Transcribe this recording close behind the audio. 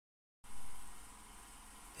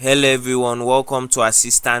Hello everyone, welcome to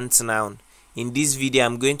Assistant Noun. In this video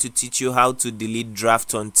I'm going to teach you how to delete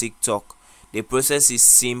draft on TikTok. The process is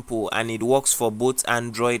simple and it works for both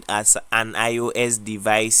Android and iOS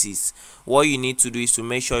devices. What you need to do is to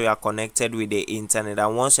make sure you are connected with the internet,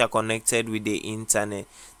 and once you are connected with the internet,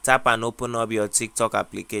 tap and open up your TikTok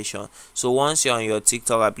application. So once you're on your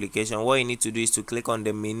TikTok application, what you need to do is to click on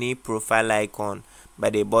the mini profile icon by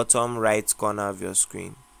the bottom right corner of your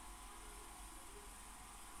screen.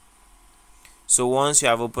 So once you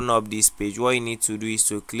have opened up this page, what you need to do is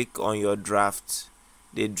to click on your draft,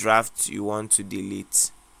 the draft you want to delete.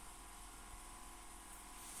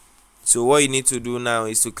 So what you need to do now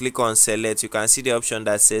is to click on select. You can see the option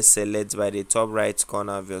that says select by the top right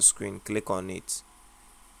corner of your screen. Click on it.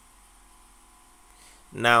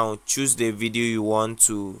 Now choose the video you want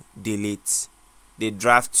to delete, the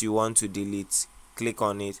draft you want to delete. Click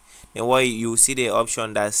on it. Then what you see the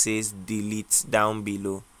option that says delete down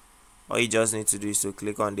below. All you just need to do is to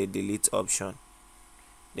click on the delete option.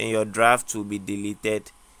 Then your draft will be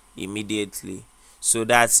deleted immediately. So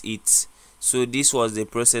that's it. So this was the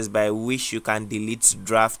process by which you can delete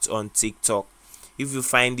drafts on TikTok. If you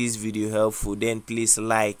find this video helpful, then please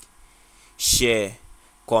like, share,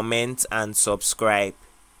 comment and subscribe.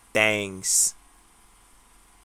 Thanks.